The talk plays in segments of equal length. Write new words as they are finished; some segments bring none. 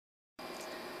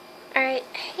Alright,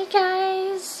 hey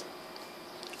guys.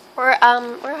 We're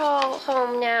all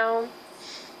home now.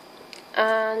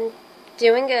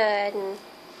 Doing good and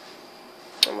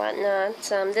whatnot.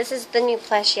 This is the new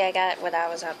plushie I got when I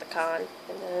was at the con.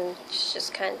 And then it's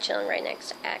just kind of chilling right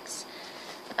next to X.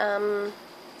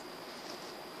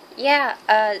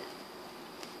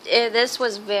 This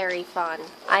was very fun.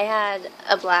 I had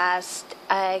a blast.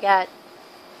 I got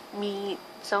to meet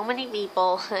so many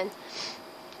people and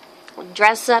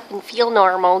dress up and feel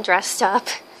normal dressed up.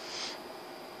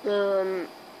 Yeah.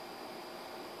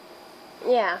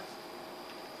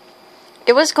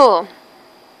 It was cool.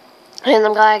 And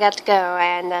I'm glad I got to go.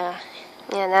 And, now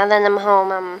that I'm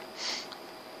home,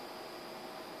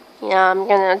 I'm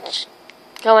gonna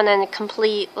go in a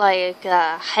complete,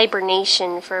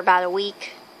 hibernation for about a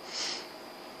week.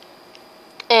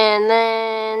 And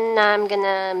then I'm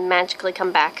gonna magically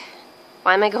come back.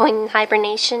 Why am I going in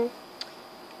hibernation?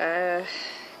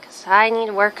 Because I need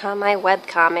to work on my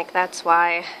webcomic, that's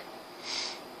why.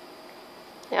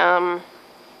 Well,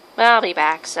 I'll be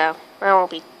back, so I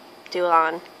won't be too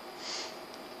long.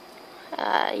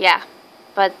 Yeah.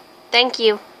 But thank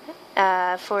you,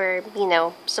 for,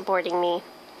 supporting me.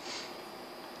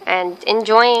 And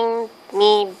enjoying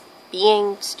me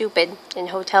being stupid in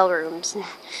hotel rooms.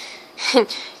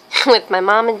 With my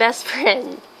mom and best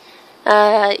friend.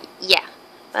 Yeah.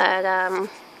 But,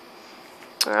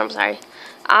 I'm sorry.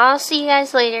 I'll see you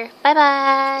guys later.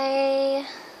 Bye-bye.